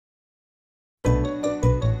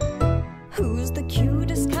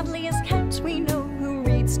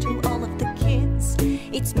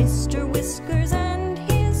Whiskers and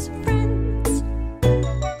his friends.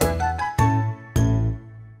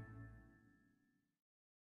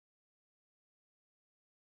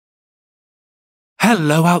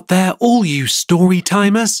 Hello out there, all you story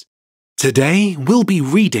timers! Today we'll be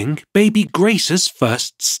reading Baby Grace's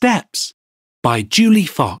First Steps by Julie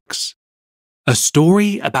Fox. A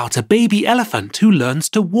story about a baby elephant who learns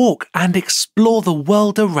to walk and explore the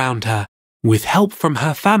world around her, with help from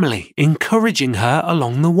her family encouraging her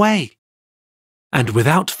along the way. And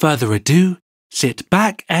without further ado, sit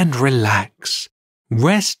back and relax.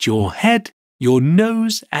 Rest your head, your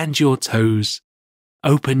nose and your toes.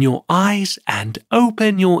 Open your eyes and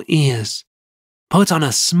open your ears. Put on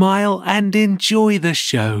a smile and enjoy the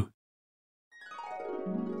show.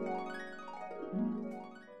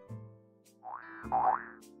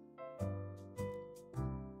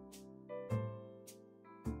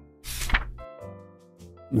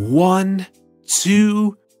 One,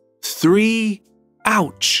 two, three,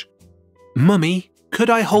 ouch! Mummy, could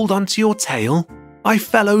I hold on to your tail? I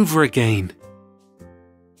fell over again.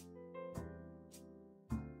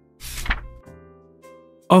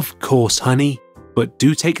 Of course, honey, but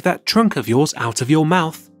do take that trunk of yours out of your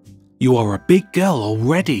mouth. You are a big girl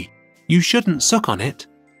already. You shouldn't suck on it.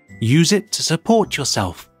 Use it to support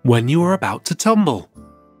yourself when you are about to tumble.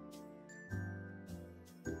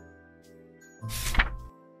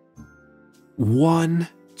 One,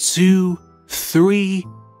 two, three,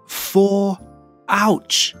 four,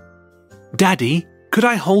 ouch! Daddy, could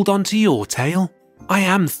I hold on to your tail? I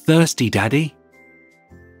am thirsty, Daddy.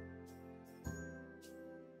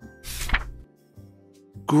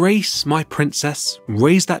 Grace, my princess,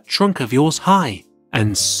 raise that trunk of yours high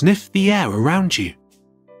and sniff the air around you.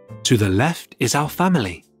 To the left is our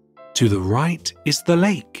family. To the right is the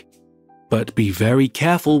lake. But be very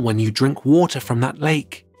careful when you drink water from that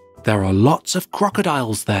lake. There are lots of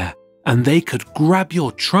crocodiles there, and they could grab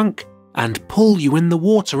your trunk and pull you in the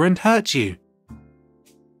water and hurt you.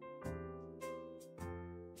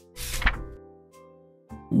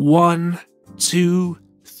 One, two,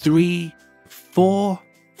 three, four,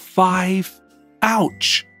 five,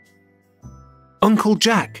 ouch! Uncle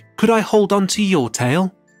Jack, could I hold on to your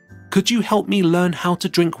tail? Could you help me learn how to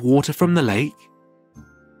drink water from the lake?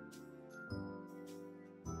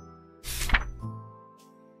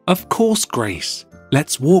 Of course, Grace.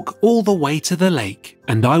 Let's walk all the way to the lake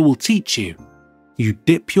and I will teach you. You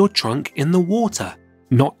dip your trunk in the water,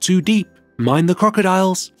 not too deep, mind the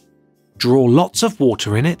crocodiles. Draw lots of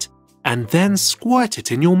water in it and then squirt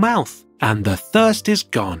it in your mouth and the thirst is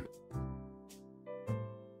gone.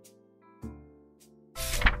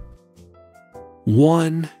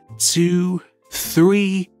 One, two,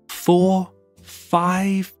 three, four,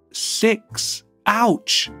 five, six,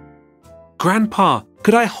 ouch! Grandpa,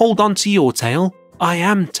 could I hold on to your tail? I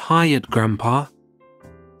am tired, Grandpa.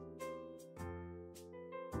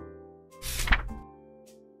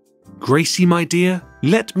 Gracie, my dear,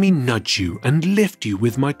 let me nudge you and lift you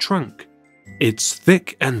with my trunk. It's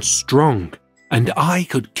thick and strong, and I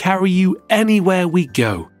could carry you anywhere we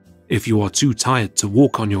go if you are too tired to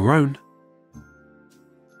walk on your own.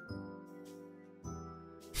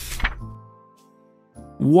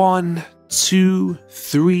 One, two,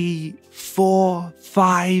 three, four,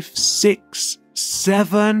 five, six,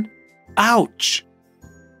 seven, ouch!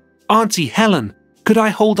 Auntie Helen, could I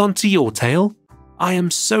hold on to your tail? I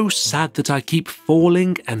am so sad that I keep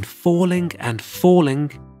falling and falling and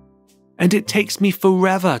falling, and it takes me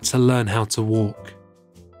forever to learn how to walk.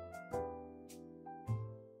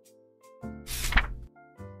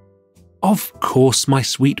 Of course, my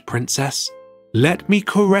sweet princess. Let me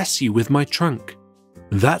caress you with my trunk.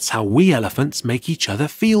 That's how we elephants make each other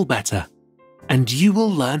feel better. And you will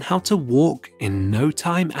learn how to walk in no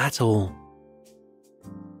time at all.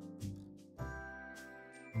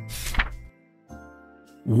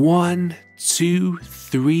 One, two,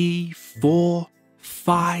 three, four,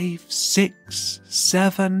 five, six,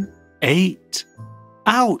 seven, eight.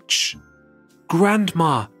 Ouch!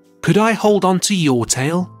 Grandma, could I hold on to your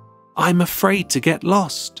tail? I'm afraid to get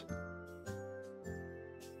lost.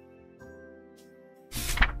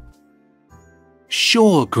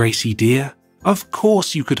 Sure, Gracie dear, of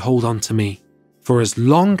course you could hold on to me, for as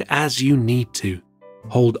long as you need to.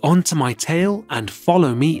 Hold on to my tail and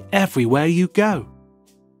follow me everywhere you go.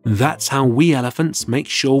 That's how we elephants make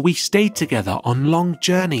sure we stay together on long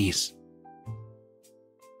journeys.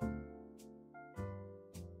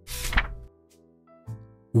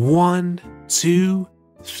 One, two,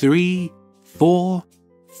 three, four,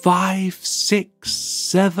 five, six,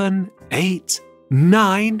 seven, eight,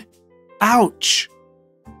 nine. Ouch!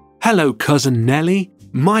 Hello, Cousin Nellie.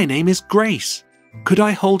 My name is Grace. Could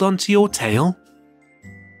I hold on to your tail?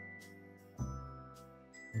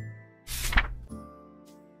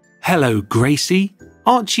 Hello, Gracie.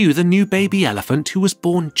 Aren't you the new baby elephant who was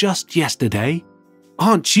born just yesterday?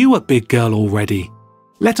 Aren't you a big girl already?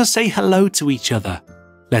 Let us say hello to each other.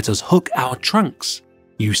 Let us hook our trunks.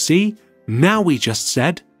 You see, now we just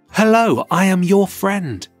said, hello, I am your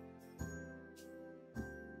friend.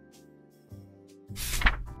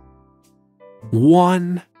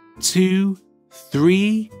 One, 2,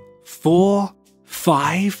 3, 4,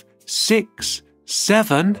 5, 6,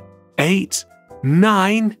 7, 8,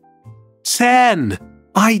 9, 10.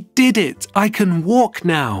 I did it! I can walk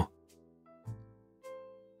now.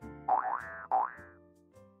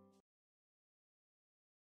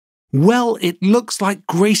 Well, it looks like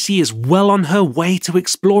Gracie is well on her way to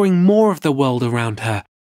exploring more of the world around her,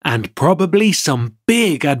 and probably some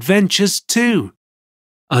big adventures too.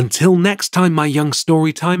 Until next time, my young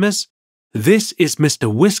storytimers, this is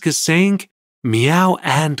Mr. Whiskers saying meow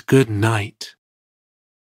and good night.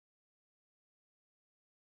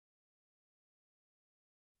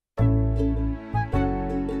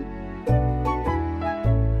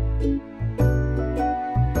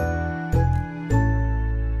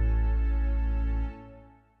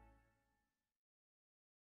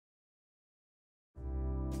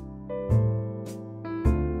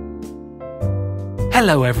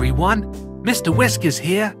 Hello everyone, Mr. Whiskers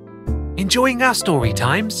here. Enjoying our story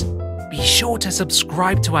times? Be sure to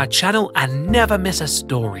subscribe to our channel and never miss a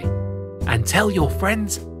story. And tell your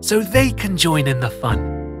friends so they can join in the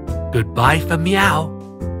fun. Goodbye for meow.